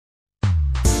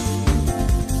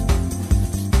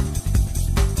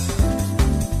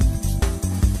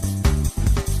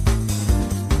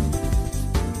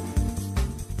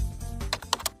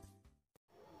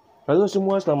Halo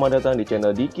semua, selamat datang di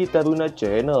channel Dicky Taruna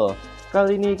Channel.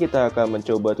 Kali ini kita akan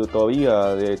mencoba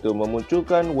tutorial, yaitu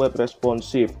memunculkan web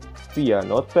responsif via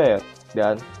Notepad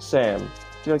dan SAM.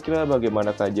 Kira-kira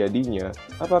bagaimanakah jadinya?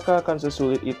 Apakah akan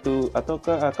sesulit itu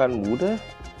ataukah akan mudah?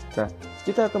 Nah,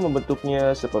 kita akan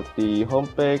membentuknya seperti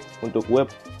homepage untuk web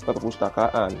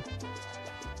perpustakaan.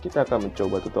 Kita akan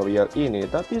mencoba tutorial ini,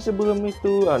 tapi sebelum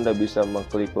itu Anda bisa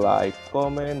mengklik like,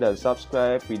 komen, dan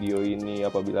subscribe video ini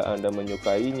apabila Anda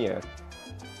menyukainya.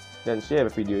 Dan share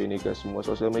video ini ke semua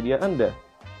sosial media Anda.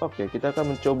 Oke, kita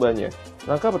akan mencobanya.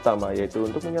 Langkah pertama yaitu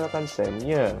untuk menyalakan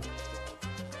SAM-nya.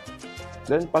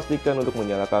 Dan pastikan untuk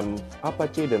menyalakan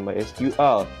Apache dan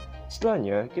MySQL.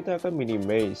 Setelahnya, kita akan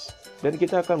minimize. Dan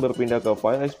kita akan berpindah ke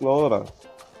File Explorer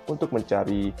untuk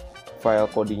mencari file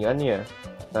codingannya.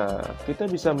 Nah,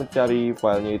 kita bisa mencari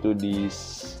filenya itu di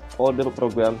folder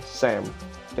program SAM.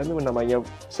 Kami menamainya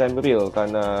SAM Real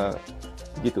karena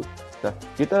gitu. Nah,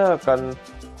 kita akan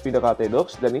pindah ke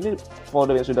htdocs dan ini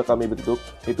folder yang sudah kami bentuk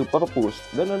itu perpus,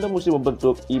 dan Anda mesti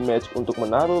membentuk image untuk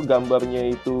menaruh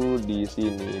gambarnya itu di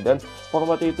sini, dan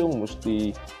formatnya itu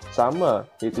mesti sama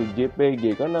yaitu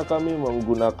JPG karena kami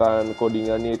menggunakan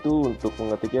codingannya itu untuk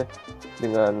mengetiknya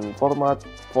dengan format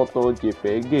foto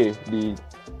JPG di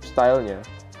stylenya.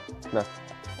 Nah,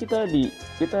 kita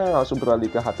langsung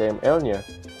beralih ke HTML-nya.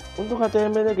 Untuk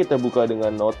HTML-nya kita buka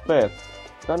dengan Notepad.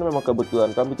 Karena memang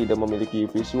kebetulan kami tidak memiliki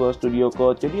Visual Studio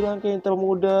Code, jadi langkah yang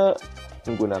termudah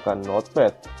menggunakan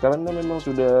Notepad. Karena memang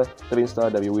sudah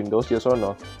terinstall dari Windows ya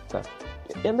sono. Nah,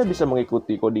 Anda bisa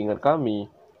mengikuti codingan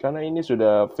kami, karena ini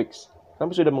sudah fix.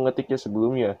 Kami sudah mengetiknya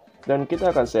sebelumnya. Dan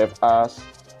kita akan save as.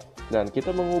 Dan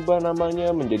kita mengubah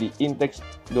namanya menjadi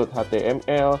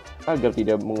index.html agar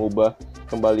tidak mengubah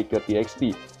kembali ke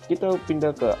txt. Kita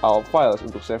pindah ke all files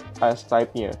untuk save as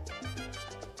type-nya.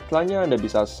 Setelahnya Anda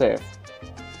bisa save.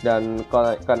 Dan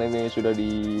karena ini sudah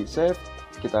di save,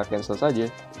 kita cancel saja.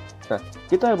 Nah,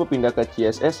 kita berpindah ke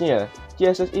CSS-nya.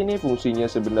 CSS ini fungsinya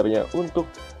sebenarnya untuk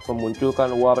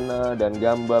memunculkan warna dan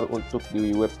gambar untuk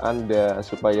di web Anda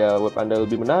supaya web Anda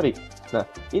lebih menarik. Nah,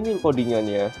 ini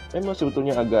codingannya memang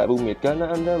sebetulnya agak rumit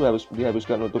karena Anda harus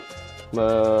diharuskan untuk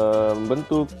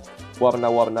membentuk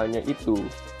warna-warnanya itu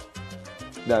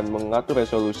dan mengatur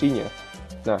resolusinya.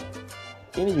 Nah,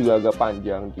 ini juga agak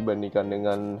panjang dibandingkan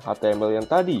dengan HTML yang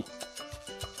tadi.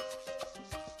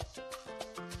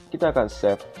 Kita akan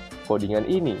save codingan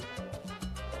ini.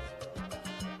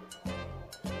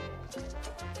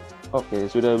 Oke,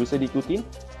 sudah bisa diikuti.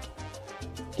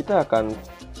 Kita akan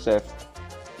save.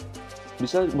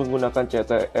 Bisa menggunakan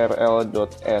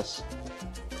ctrl.s.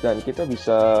 Dan kita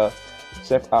bisa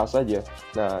save as saja.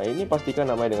 Nah, ini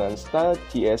pastikan namanya dengan style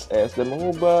CSS dan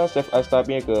mengubah save as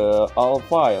type-nya ke all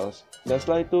files. Dan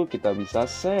setelah itu kita bisa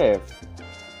save.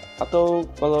 Atau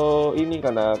kalau ini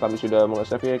karena kami sudah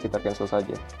meng-save ya, kita cancel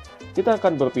saja. Kita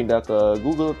akan berpindah ke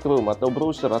Google Chrome atau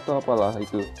browser atau apalah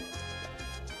itu.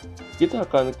 Kita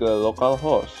akan ke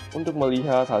localhost untuk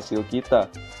melihat hasil kita,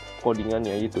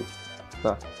 codingannya itu.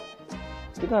 Nah,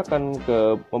 kita akan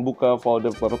membuka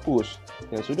folder perpus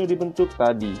yang sudah dibentuk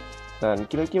tadi. Dan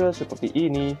kira-kira seperti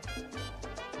ini.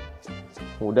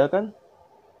 Mudah kan?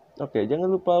 Oke, jangan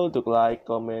lupa untuk like,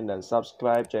 komen, dan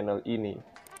subscribe channel ini.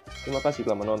 Terima kasih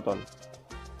telah menonton.